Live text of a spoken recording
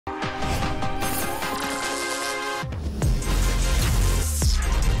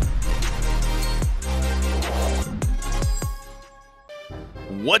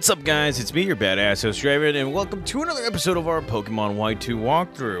What's up, guys? It's me, your badass host, Draven, and welcome to another episode of our Pokemon Y2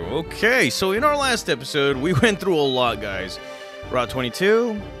 walkthrough. Okay, so in our last episode, we went through a lot, guys. Route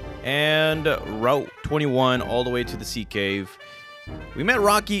 22 and Route 21 all the way to the Sea Cave. We met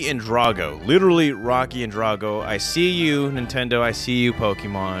Rocky and Drago. Literally, Rocky and Drago. I see you, Nintendo. I see you,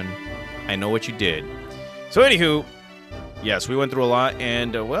 Pokemon. I know what you did. So, anywho, yes, we went through a lot,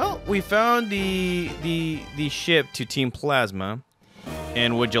 and, well, we found the ship to Team Plasma.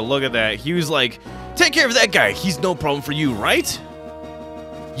 And would you look at that? He was like, take care of that guy. He's no problem for you, right?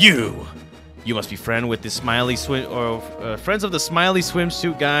 You must be friends with the smiley friends of the smiley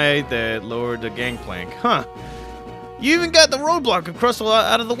swimsuit guy that lowered the gangplank. Huh. You even got the roadblock across a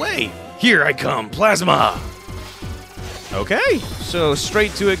lot out of the way. Here I come, Plasma. Okay, so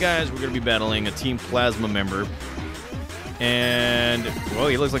straight to it, guys. We're going to be battling a Team Plasma member. And, well,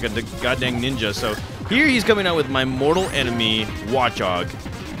 he looks like a goddamn ninja. So here he's coming out with my mortal enemy, Watchog.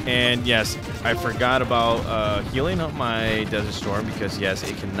 And, yes, I forgot about healing up my Desert Storm because, yes,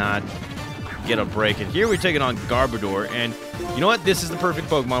 it cannot get a break. And here we're taking on Garbodor. And you know what? This is the perfect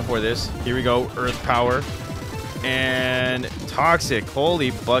Pokemon for this. Here we go. Earth Power. And Toxic. Holy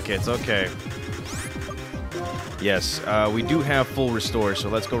buckets. Okay. Yes, we do have full restore, so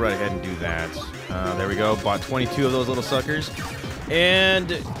let's go right ahead and do that. There we go. Bought 22 of those little suckers.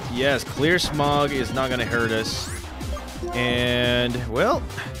 And, yes, Clear Smog is not going to hurt us. And, well,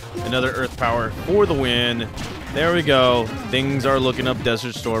 another Earth Power for the win. There we go. Things are looking up.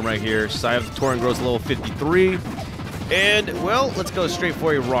 Desert Storm right here. Side of the Torrent grows level 53. And, well, let's go straight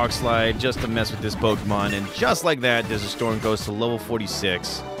for a Rock Slide just to mess with this Pokemon. And just like that, Desert Storm goes to level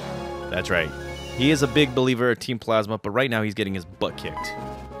 46. That's right. He is a big believer of Team Plasma, but right now he's getting his butt kicked.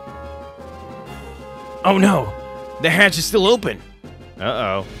 Oh no! The hatch is still open!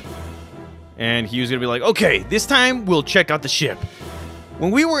 Uh-oh. And he was gonna be like, okay, this time we'll check out the ship.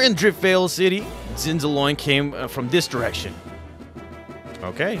 When we were in Driftveil City, Zinzaloin came from this direction.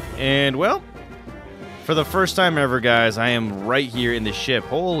 Okay, and well, for the first time ever, guys, I am right here in the ship.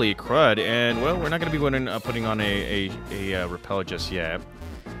 Holy crud. And, well, we're not gonna be putting on a repel just yet.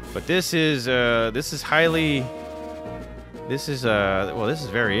 But this is highly, this is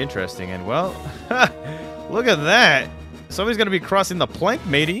very interesting. And, well, look at that. Somebody's going to be crossing the plank,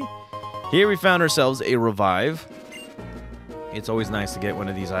 matey. Here we found ourselves a revive. It's always nice to get one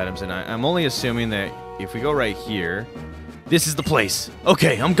of these items. And I'm only assuming that if we go right here, this is the place.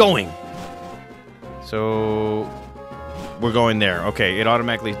 Okay, I'm going. So we're going there. Okay, it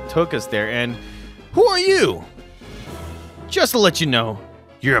automatically took us there. And who are you? Just to let you know,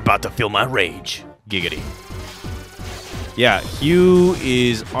 you're about to feel my rage. Giggity. Yeah, Hugh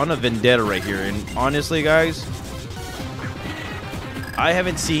is on a vendetta right here. And honestly, guys, I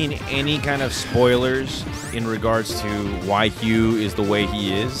haven't seen any kind of spoilers in regards to why Hugh is the way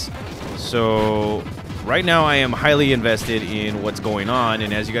he is. So right now I am highly invested in what's going on.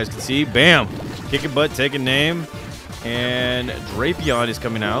 And as you guys can see, bam, kicking butt, taking name. And Drapion is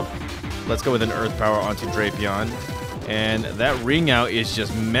coming out. Let's go with an Earth Power onto Drapion. And that ring out is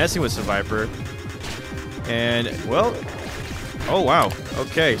just messing with Survivor. And, well, oh, wow.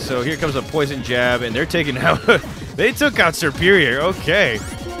 Okay, so here comes a Poison Jab, and they're taking out, they took out Superior. Okay.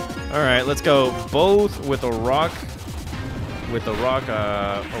 All right, let's go both with a rock.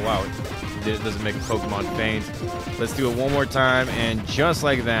 Oh, wow. It doesn't make a Pokemon faint. Let's do it one more time, and just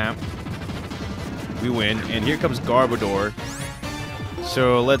like that, we win. And here comes Garbodor.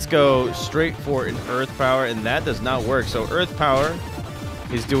 So let's go straight for an Earth Power, and that does not work. So Earth Power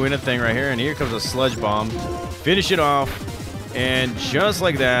is doing a thing right here, and here comes a Sludge Bomb. Finish it off, and just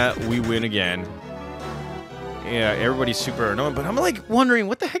like that, we win again. Yeah, everybody's super annoying, but I'm like wondering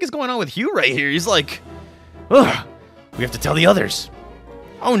what the heck is going on with Hugh right here. He's like, ugh, we have to tell the others.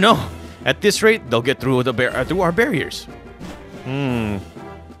 Oh no, at this rate, they'll get through through our barriers. They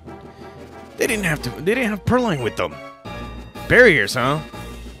didn't have Purrloin with them. Barriers, huh?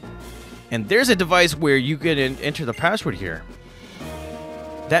 And there's a device where you can enter the password here.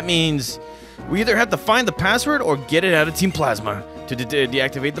 That means we either have to find the password or get it out of Team Plasma to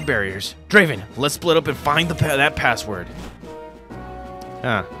deactivate the barriers. Draven, let's split up and find that password.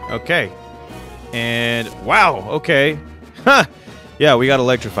 Okay. And wow, okay. Huh. Yeah, we got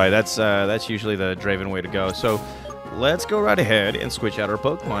electrified. That's usually the Draven way to go. So let's go right ahead and switch out our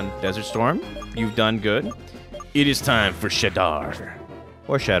Pokemon. Desert Storm, you've done good. It is time for Shatter.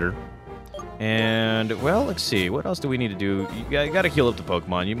 Or Shatter. And, well, let's see. What else do we need to do? You gotta heal up the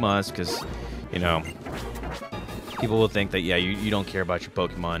Pokemon. You must, because, you know, people will think that, yeah, you don't care about your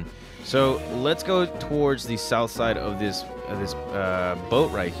Pokemon. So, let's go towards the south side of this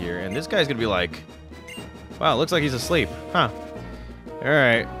boat right here. And this guy's gonna be like, wow, looks like he's asleep. Huh.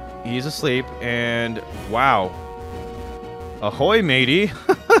 Alright. He's asleep. And wow. Ahoy, matey.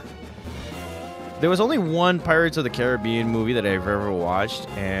 There was only one Pirates of the Caribbean movie that I've ever watched.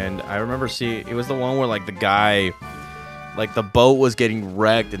 And I remember seeing... It was the one where, like, the guy... Like, the boat was getting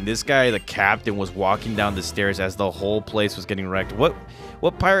wrecked. And this guy, the captain, was walking down the stairs as the whole place was getting wrecked. What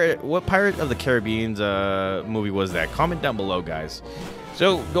Pirate of the Caribbean's movie was that? Comment down below, guys.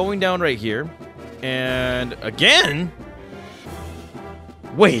 So, going down right here. And again...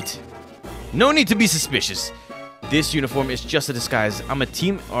 Wait. No need to be suspicious. This uniform is just a disguise. I'm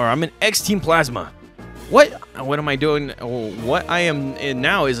an ex-Team Plasma. What am I doing? What I am in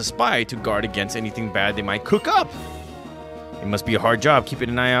now is a spy to guard against anything bad they might cook up. It must be a hard job keeping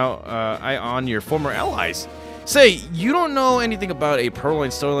an eye on your former allies. Say, you don't know anything about a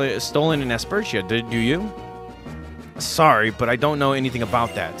purloin stolen in Aspertia, do you? Sorry, but I don't know anything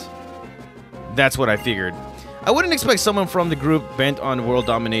about that. That's what I figured. I wouldn't expect someone from the group bent on world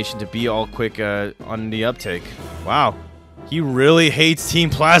domination to be all quick on the uptake. Wow. He really hates Team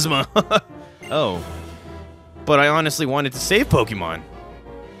Plasma. Oh. But I honestly wanted to save Pokemon.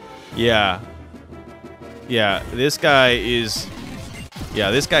 Yeah. Yeah, this guy is... Yeah,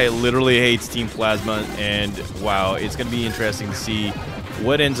 this guy literally hates Team Plasma, and wow, it's going to be interesting to see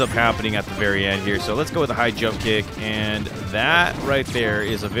what ends up happening at the very end here. So let's go with a high jump kick, and that right there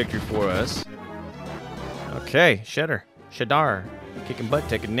is a victory for us. Okay, Shadar. Kicking butt,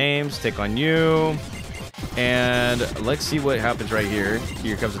 taking names, take on you. And let's see what happens right here.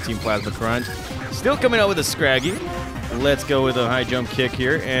 Here comes the Team Plasma Crunch. Still coming out with a Scraggy. Let's go with a high jump kick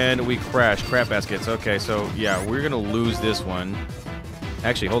here, and we crash. Crap baskets. Okay, so yeah, we're going to lose this one.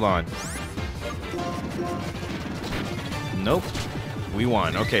 Actually, hold on. Nope. We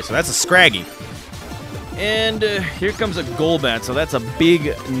won. Okay, so that's a Scraggy. And here comes a Golbat, so that's a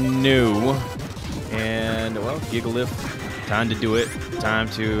big no. And, well, Gigalith, time to do it. Time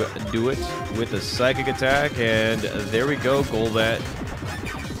to do it with a Psychic Attack. And there we go, Golbat.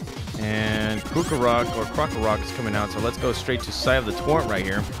 And Krokorok is coming out, so let's go straight to Sigh of the Torrent right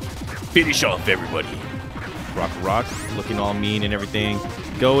here. Finish off everybody. Krokorok, looking all mean and everything.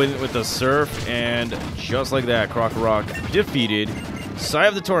 Go in with the Surf, and just like that, Krokorok defeated. Sigh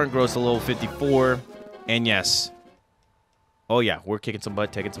of the Torrent grows to level 54. And yes. Oh yeah, we're kicking some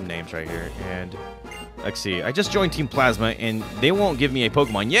butt, taking some names right here. And let's see, I just joined Team Plasma, and they won't give me a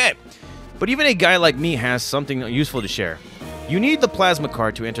Pokemon yet. But even a guy like me has something useful to share. You need the Plasma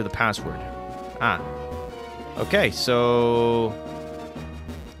card to enter the password. Ah. Okay, so...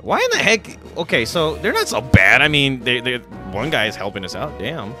 Why in the heck... Okay, so they're not so bad. I mean, one guy is helping us out.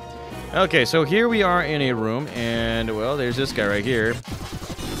 Damn. Okay, so here we are in a room, and, well, there's this guy right here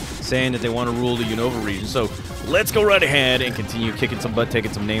saying that they want to rule the Unova region. So let's go right ahead and continue kicking some butt,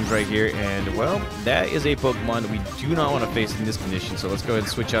 taking some names right here. And, well, that is a Pokemon that we do not want to face in this condition. So let's go ahead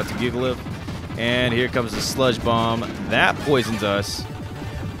and switch out to Gigalith. And here comes the Sludge Bomb. That poisons us.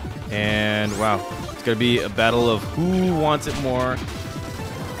 And, wow, it's going to be a battle of who wants it more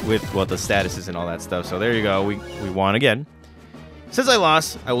with, well, the statuses and all that stuff. So there you go. We won again. Since I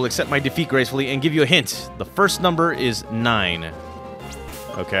lost, I will accept my defeat gracefully and give you a hint. The first number is 9.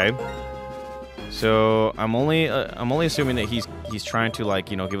 Okay. So I'm only assuming that he's trying to,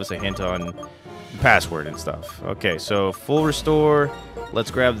 like, you know, give us a hint on the password and stuff. Okay, so full restore.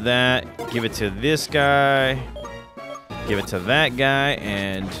 Let's grab that. Give it to this guy. Give it to that guy.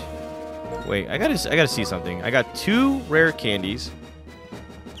 And wait, I gotta see something. I got 2 rare candies.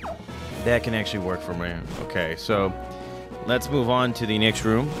 That can actually work for me. Okay, so let's move on to the next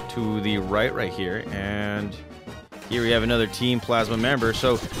room, to the right here, and here we have another Team Plasma member.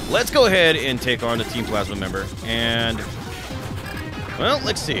 So let's go ahead and take on the Team Plasma member. And, well,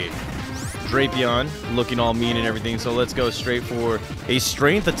 let's see. Draven, looking all mean and everything, so let's go straight for a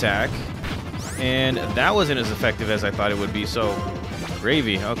Strength attack. And that wasn't as effective as I thought it would be, so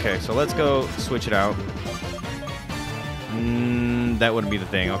gravy. Okay, so let's go switch it out. That wouldn't be the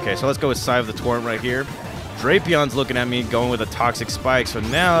thing. Okay, so let's go with Sigh of the Torrent right here. Draven's looking at me, going with a Toxic Spike. So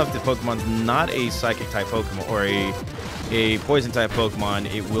now if the Pokemon's not a Psychic-type Pokemon or a Poison-type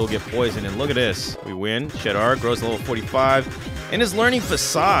Pokemon, it will get poisoned. And look at this. We win. Shadar grows to level 45 and is learning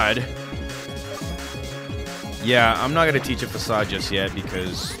Facade. Yeah, I'm not going to teach a Facade just yet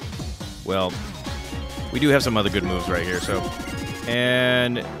because, well, we do have some other good moves right here. So,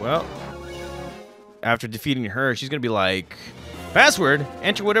 and, well, after defeating her, she's going to be like, password,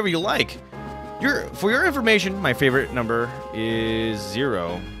 enter whatever you like. For your information, my favorite number is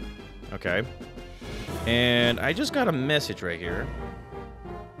 0. Okay. And I just got a message right here.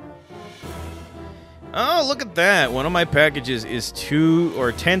 Oh, look at that. One of my packages is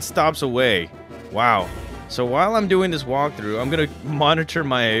 10 stops away. Wow. So while I'm doing this walkthrough, I'm gonna monitor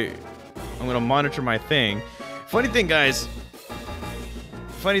my thing. Funny thing, guys.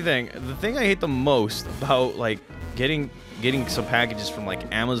 Funny thing, the thing I hate the most about like getting some packages from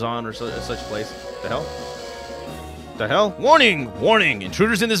like Amazon or such place. The hell? The hell? Warning! Warning!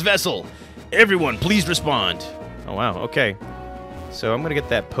 Intruders in this vessel. Everyone, please respond. Oh wow. Okay. So I'm gonna get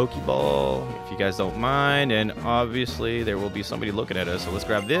that Pokeball, if you guys don't mind, and obviously there will be somebody looking at us. So let's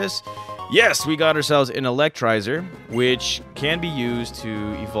grab this. Yes, we got ourselves an Electrizer, which can be used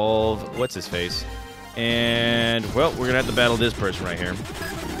to evolve what's his face. And well, we're gonna have to battle this person right here.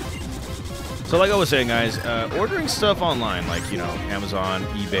 So like I was saying, guys, ordering stuff online, like, you know, Amazon,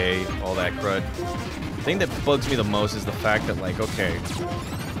 eBay, all that crud. The thing that bugs me the most is the fact that, like, okay,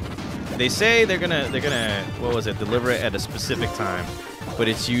 they say they're gonna, what was it, deliver it at a specific time, but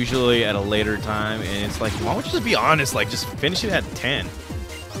it's usually at a later time, and it's like, why don't you just be honest, like, just finish it at 10.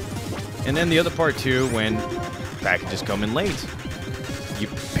 And then the other part too, when packages come in late, you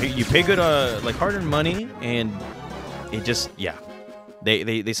pay good, like, hard-earned money, and it just, yeah.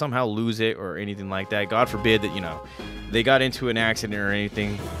 They somehow lose it or anything like that. God forbid that, you know, they got into an accident or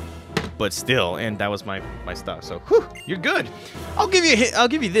anything, but still, and that was my stuff. So, whew, you're good. I'll give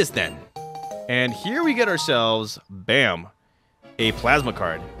you this then. And here we get ourselves, bam, a plasma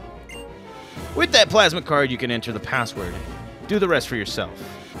card. With that plasma card, you can enter the password. Do the rest for yourself.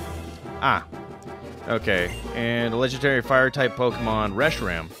 Ah, okay. And a legendary fire type Pokemon,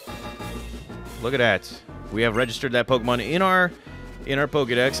 Reshiram. Look at that. We have registered that Pokemon in our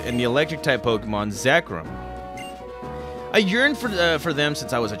Pokedex, and the electric type Pokemon, Zekrom. I yearned for them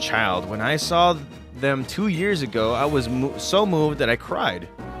since I was a child. When I saw them 2 years ago, I was so moved that I cried.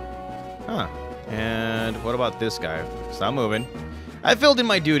 Huh. And what about this guy? Stop moving. I filled in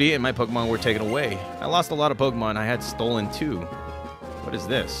my duty, and my Pokemon were taken away. I lost a lot of Pokemon I had stolen too. What is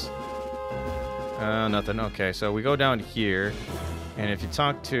this? Nothing. Okay, so we go down here, and if you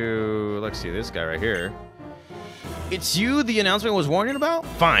talk to, let's see, this guy right here. It's you the announcement was warning about?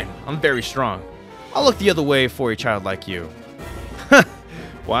 Fine, I'm very strong. I'll look the other way for a child like you.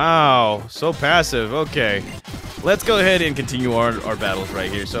 Wow, so passive. Okay, let's go ahead and continue our battles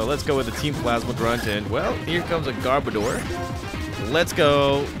right here. So let's go with the Team Plasma Grunt, and well, here comes a Garbodor. Let's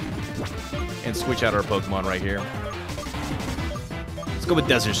go and switch out our Pokemon right here. Let's go with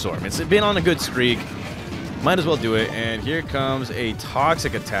Desert Storm. It's been on a good streak. Might as well do it. And here comes a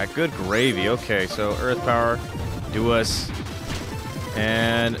Toxic Attack. Good gravy. Okay, so Earth Power. Do us,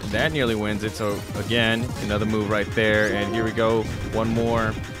 and that nearly wins it. So again, another move right there, and here we go, one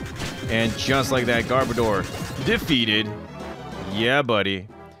more, and just like that, Garbodor defeated. Yeah, buddy.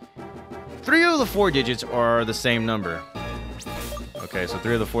 3 of the 4 digits are the same number. Okay, so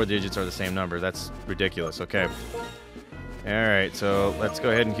 3 of the 4 digits are the same number. That's ridiculous. Okay. All right, so let's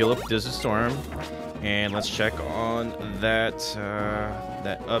go ahead and heal up Desert Storm, and let's check on that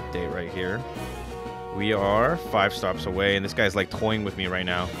that update right here. We are 5 stops away, and this guy's like toying with me right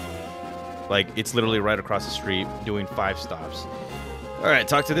now. Like, it's literally right across the street, doing 5 stops. Alright,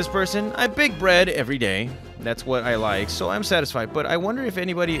 talk to this person. I bake bread every day. That's what I like, so I'm satisfied. But I wonder if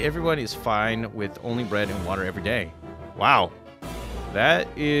everyone is fine with only bread and water every day. Wow. That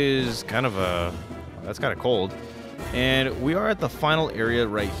is kind of that's kind of cold. And we are at the final area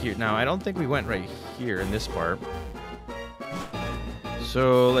right here. Now, I don't think we went right here in this part.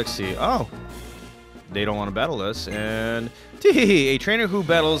 So, let's see. Oh. They don't want to battle us, and a trainer who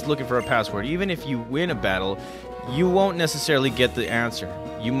battles looking for a password. Even if you win a battle, you won't necessarily get the answer.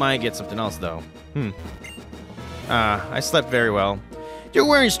 You might get something else, though. I slept very well. You're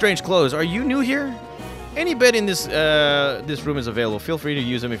wearing strange clothes. Are you new here? Any bed in this room is available. Feel free to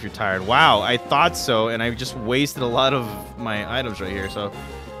use them if you're tired. Wow, I thought so, and I just wasted a lot of my items right here. So,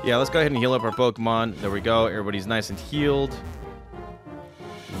 yeah, let's go ahead and heal up our Pokemon. There we go. Everybody's nice and healed.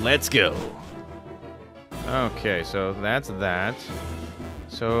 Let's go. Okay, so that's that.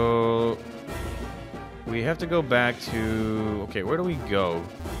 So we have to go back to... Okay, where do we go?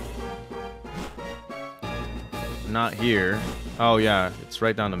 Not here. Oh, yeah, it's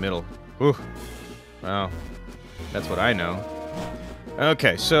right down the middle. Whew. Well, that's what I know.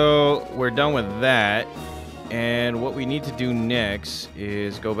 Okay, so we're done with that. And what we need to do next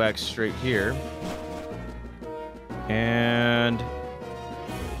is go back straight here. And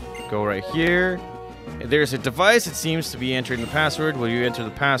go right here. There's a device. It seems to be entering the password. Will you enter the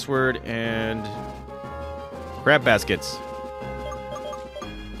password and grab baskets?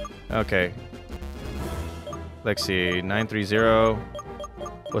 Okay. Let's see. 930.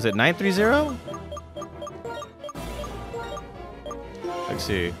 Was it 930? Let's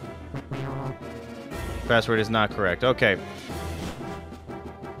see. Password is not correct. Okay.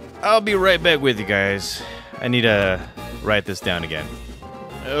 I'll be right back with you guys. I need to write this down again.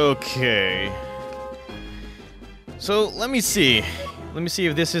 Okay. So let me see. Let me see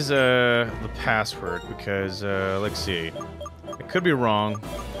if this is the password, because let's see. I could be wrong.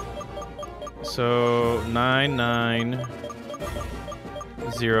 So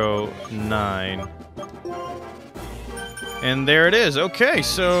 9909. And there it is. Okay,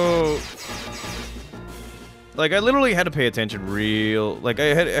 so like I literally had to pay attention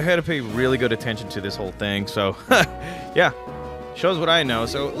I had to pay really good attention to this whole thing. So yeah. Shows what I know.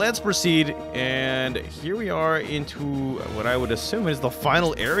 So let's proceed, and here we are into what I would assume is the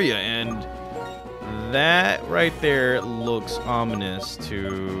final area, and that right there looks ominous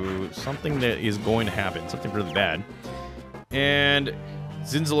to something that is going to happen, something really bad. And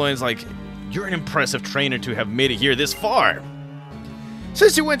Zinzaloin's like, you're an impressive trainer to have made it here this far.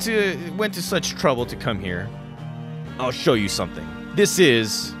 Since you went to such trouble to come here, I'll show you something. This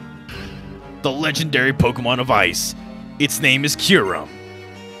is the legendary Pokemon of Ice. Its name is Kyurem.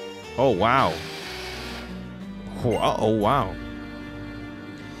 Oh, wow. Oh, wow.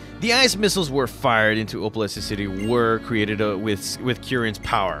 The ice missiles were fired into Opalescent City were created with Kyurem's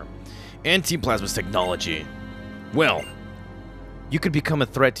power and Team Plasma's technology. Well, you could become a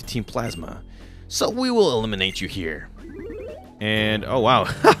threat to Team Plasma, so we will eliminate you here. And, oh, wow.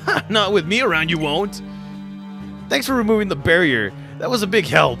 Not with me around, you won't. Thanks for removing the barrier. That was a big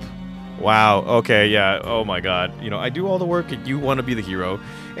help. Wow, okay, yeah, oh my god. You know, I do all the work and you want to be the hero.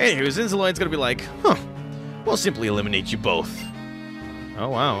 Anyways, Zinzaloin's gonna be like, huh, we'll simply eliminate you both. Oh,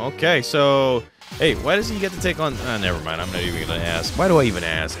 wow, okay, so... Hey, why does he get to take on... never mind, I'm not even gonna ask. Why do I even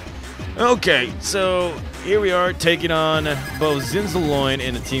ask? Okay, so here we are taking on both Zinzaloin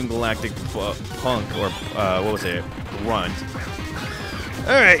and the Team Galactic Punk, or, what was it? Runt.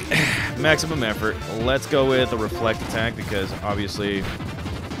 Alright, maximum effort. Let's go with a Reflect attack because, obviously...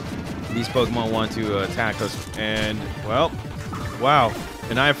 these Pokemon want to attack us, and, well, wow,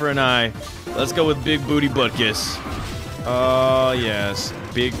 an eye for an eye. Let's go with Big Booty Butkus. Oh, yes,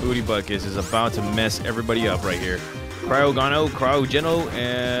 Big Booty Butkus is about to mess everybody up right here. Cryogeno,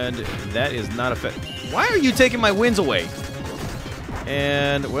 and that is not effective. Why are you taking my wins away?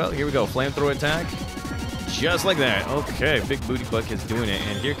 And, well, here we go, Flamethrower attack. Just like that. Okay, Big Booty Butkus doing it,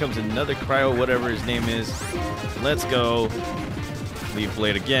 and here comes another Cryo, whatever his name is. Let's go. Leaf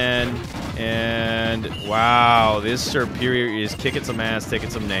Blade again, and wow, this Superior is kicking some ass, taking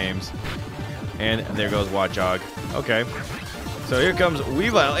some names, and there goes Watchog. Okay, so here comes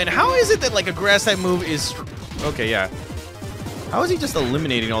Weavile, and how is it that like a grass type move is, okay, yeah, how is he just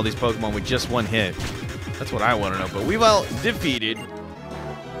eliminating all these Pokemon with just one hit? That's what I want to know. But Weavile defeated,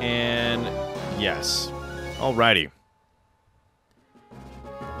 and yes, alrighty.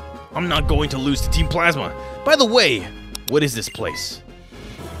 I'm not going to lose to Team Plasma. By the way, what is this place?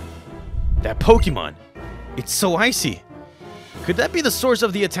 That Pokemon. It's so icy. Could that be the source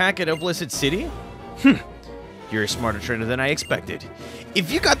of the attack at Opalescent City? You're a smarter trainer than I expected.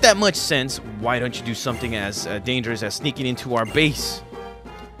 If you got that much sense, why don't you do something as dangerous as sneaking into our base?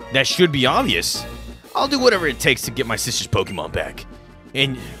 That should be obvious. I'll do whatever it takes to get my sister's Pokemon back.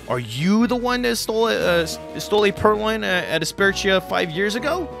 And are you the one that stole a Purloin at Aspertia 5 years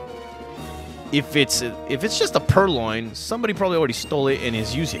ago? If it's just a Purloin, somebody probably already stole it and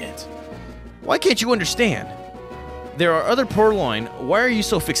is using it. Why can't you understand? There are other Purloin. Why are you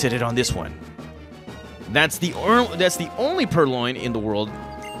so fixated on this one? That's the only Purloin in the world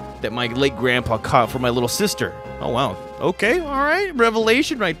that my late grandpa caught for my little sister. Oh wow. Okay, all right.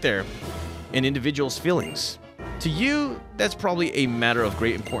 Revelation right there. An individual's feelings. To you, that's probably a matter of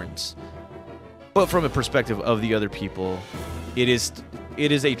great importance. But from a perspective of the other people, it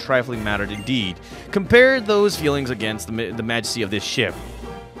is a trifling matter indeed. Compare those feelings against the majesty of this ship.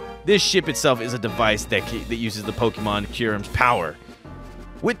 This ship itself is a device that uses the Pokemon Kyurem's power.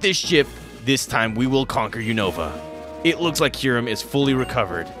 With this ship, this time we will conquer Unova. It looks like Kyurem is fully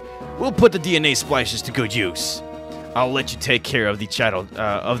recovered. We'll put the DNA splashes to good use. I'll let you take care of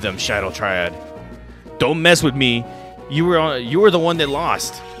them, Shadow Triad. Don't mess with me. You were the one that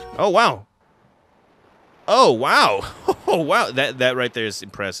lost. Oh wow. Oh wow. Oh wow. That right there is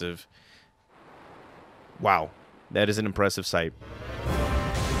impressive. Wow. That is an impressive sight.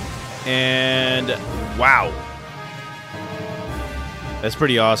 And wow. That's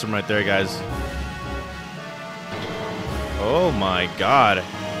pretty awesome right there, guys. Oh my god.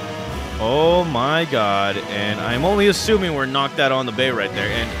 Oh my god. And I'm only assuming we're knocked out on the bay right there.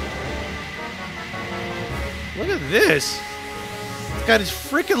 And look at this. It's got his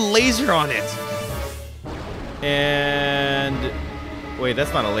freaking laser on it. And wait,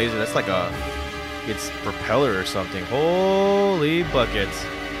 that's not a laser. That's like it's propeller or something. Holy buckets.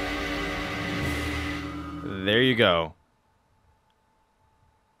 There you go.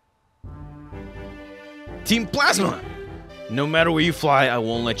 Team Plasma! No matter where you fly, I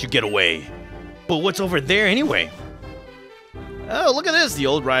won't let you get away. But what's over there anyway? Oh, look at this, the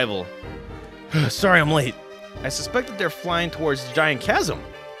old rival. Sorry I'm late. I suspect that they're flying towards the Giant Chasm.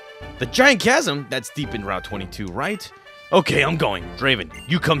 The Giant Chasm? That's deep in Route 22, right? Okay, I'm going. Draven,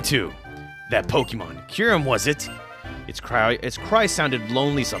 you come too. That Pokemon. Kyurem, was it? Its cry sounded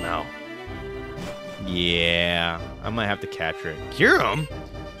lonely somehow. Yeah, I might have to capture it. Kyurem?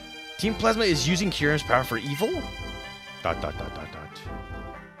 Team Plasma is using Kyurem's power for evil? ...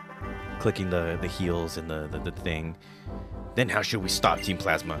 Clicking the heels and the thing. Then how should we stop Team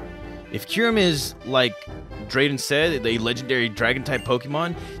Plasma? If Kyurem is, like Draven said, a legendary Dragon-type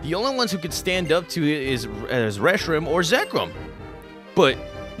Pokemon, the only ones who could stand up to it is Reshiram or Zekrom. But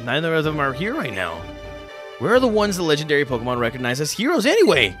neither of them are here right now. Where are the ones the legendary Pokemon recognize as heroes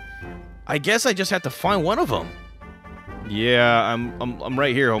anyway? I guess I just have to find one of them. Yeah, I'm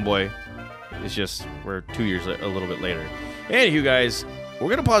right here, homeboy. It's just we're 2 years a little bit later. Anywho, guys, we're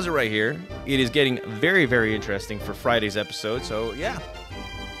gonna pause it right here. It is getting very, very interesting for Friday's episode. So yeah,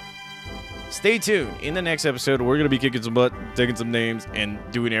 stay tuned. In the next episode, we're gonna be kicking some butt, taking some names, and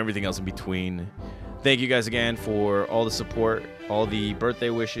doing everything else in between. Thank you guys again for all the support, all the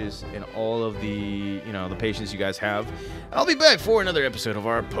birthday wishes, and all of the, the patience you guys have. I'll be back for another episode of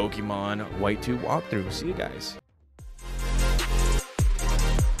our Pokemon White 2 walkthrough. See you guys.